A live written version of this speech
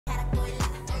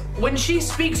When she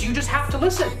speaks, you just have to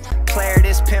listen. Player,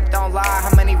 this pimp don't lie.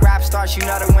 How many rap stars you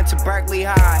know that went to Berkeley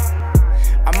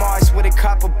High? I'm always with a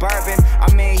cup of bourbon.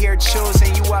 I'm in here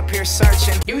choosing, you up here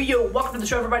searching. Yo, welcome to the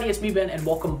show, everybody. It's me, Ben, and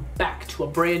welcome back to a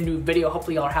brand new video.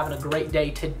 Hopefully y'all are having a great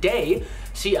day today.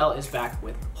 CL is back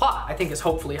with Hua, I think is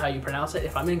hopefully how you pronounce it.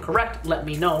 If I'm incorrect, let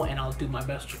me know, and I'll do my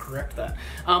best to correct that.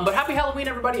 But happy Halloween,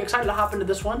 everybody. Excited to hop into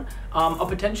this one. A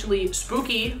potentially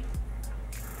spooky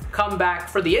comeback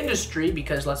for the industry,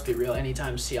 because let's be real,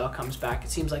 anytime CL comes back, it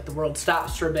seems like the world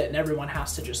stops for a bit and everyone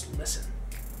has to just listen,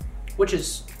 which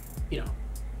is, you know,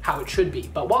 how it should be.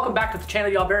 But welcome back to the channel,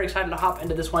 y'all. Very excited to hop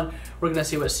into this one. We're gonna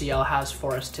see what CL has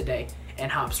for us today and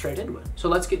hop straight into it. So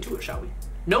let's get to it, shall we?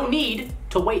 No need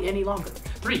to wait any longer.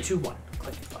 3, 2, 1,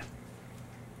 click and play.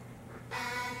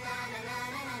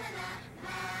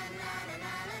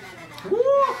 Woo!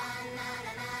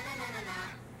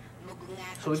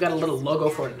 So we've got a little logo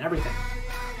for it and everything.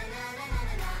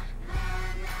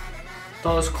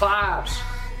 Those claps.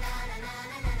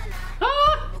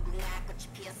 Ah!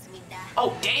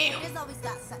 Oh, damn.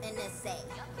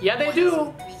 Yeah, they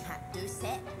do.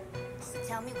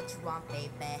 Tell me what you want,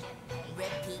 baby.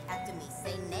 Repeat after me,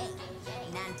 say nay.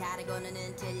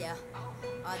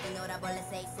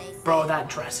 Bro, that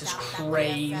dress is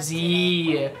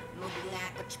crazy.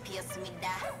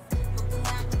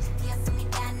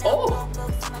 Oh!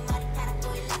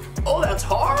 Oh, that's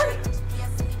hard?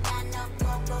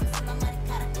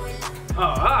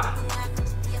 Ah!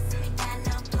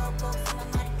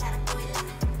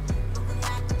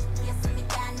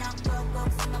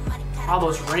 All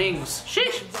those rings.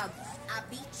 Sheesh!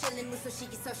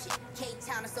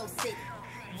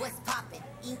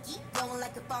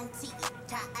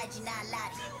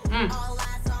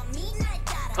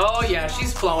 Oh yeah,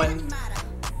 she's flowing.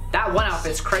 That one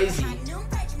outfit's crazy.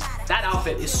 That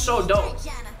outfit is so dope.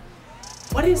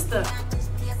 What is the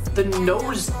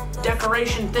nose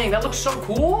decoration thing? That looks so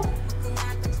cool.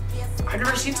 I've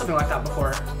never seen something like that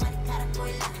before.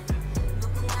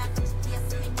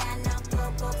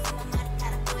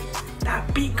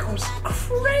 That beat goes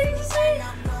crazy.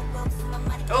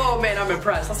 Oh man, I'm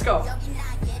impressed. Let's go.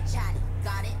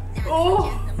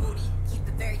 Oh.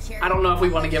 I don't know if we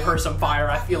want to give her some fire.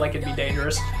 I feel like it'd be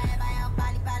dangerous.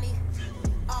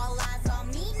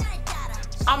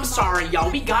 I'm sorry,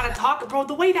 y'all. We gotta talk, bro.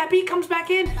 The way that beat comes back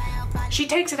in, she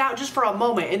takes it out just for a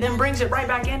moment and then brings it right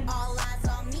back in. Oh.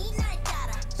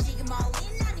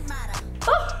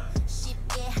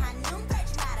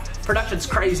 Production's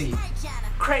crazy.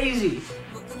 Crazy.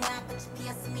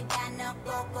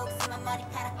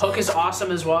 Hook is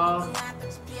awesome as well.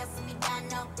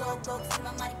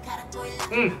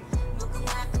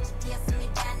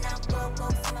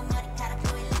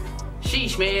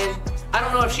 Sheesh, man. I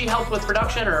don't know if she helped with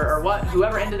production or what.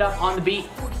 Whoever ended up on the beat,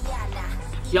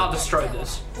 y'all destroyed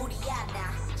this.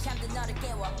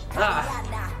 Ah.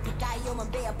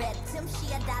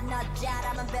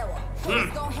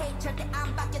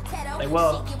 They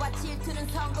will.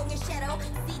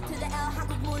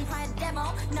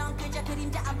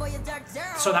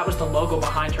 So that was the logo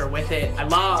behind her with it. I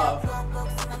love.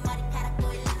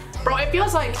 Bro, it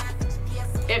feels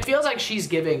like she's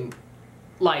giving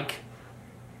like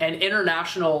an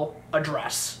international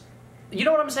address. You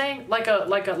know what I'm saying? Like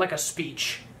a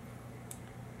speech.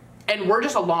 And we're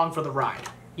just along for the ride,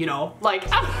 you know? Like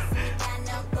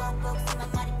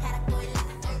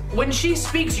when she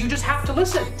speaks, you just have to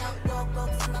listen.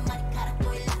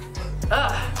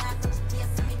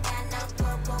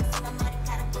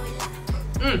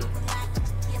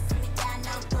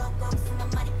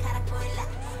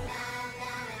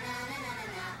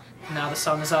 Now the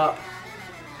sun is up.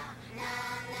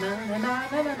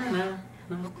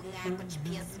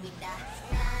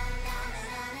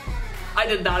 I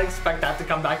did not expect that to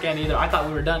come back in either. I thought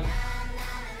we were done.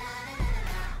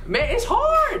 Man, it's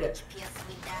hard.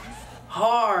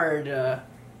 Hard.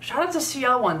 Shout out to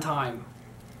CL one time.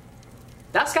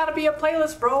 That's gotta be a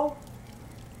playlist, bro.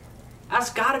 That's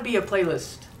gotta be a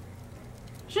playlist.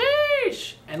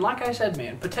 Sheesh. And like I said,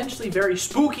 man, potentially very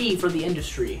spooky for the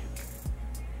industry.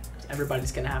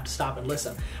 Everybody's gonna have to stop and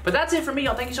listen. But that's it for me,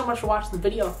 y'all. Thank you so much for watching the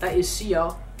video. That is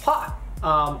CL. Ha!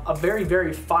 A very,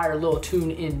 very fire little tune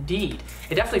indeed.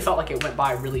 It definitely felt like it went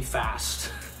by really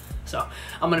fast. So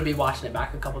I'm gonna be watching it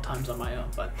back a couple times on my own.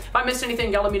 But if I missed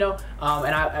anything, y'all let me know.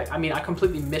 And I mean, I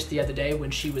completely missed the other day when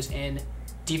she was in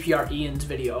DPR Ian's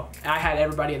video. And I had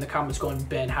everybody in the comments going,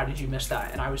 Ben, how did you miss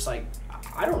that? And I was like,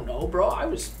 I don't know, bro. I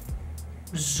was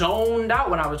zoned out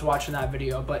when I was watching that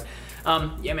video. But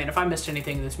yeah, man, if I missed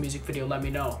anything in this music video, let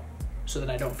me know so that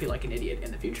I don't feel like an idiot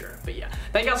in the future. But yeah,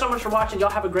 thank y'all so much for watching. Y'all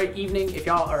have a great evening. If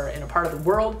y'all are in a part of the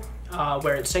world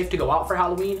where it's safe to go out for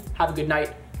Halloween. Have a good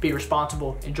night. Be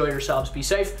responsible. Enjoy yourselves. Be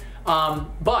safe.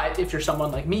 But if you're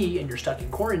someone like me and you're stuck in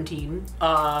quarantine,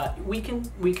 we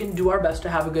can do our best to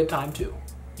have a good time too.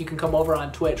 You can come over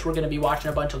on Twitch. We're going to be watching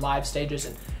a bunch of live stages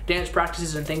and dance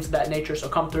practices and things of that nature. So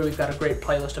come through. We've got a great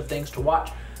playlist of things to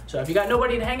watch. So if you got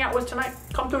nobody to hang out with tonight,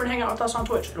 come through and hang out with us on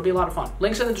Twitch. It'll be a lot of fun.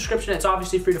 Links in the description. It's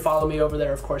obviously free to follow me over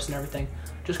there, of course, and everything.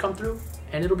 Just come through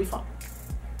and it'll be fun.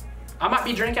 I might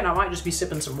be drinking. I might just be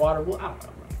sipping some water. I don't know.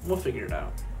 We'll figure it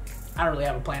out. I don't really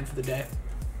have a plan for the day.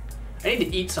 I need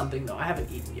to eat something though. I haven't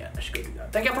eaten yet. I should go do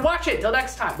that. Thank you for watching. Till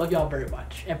next time. Love y'all very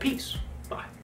much. And peace. Bye.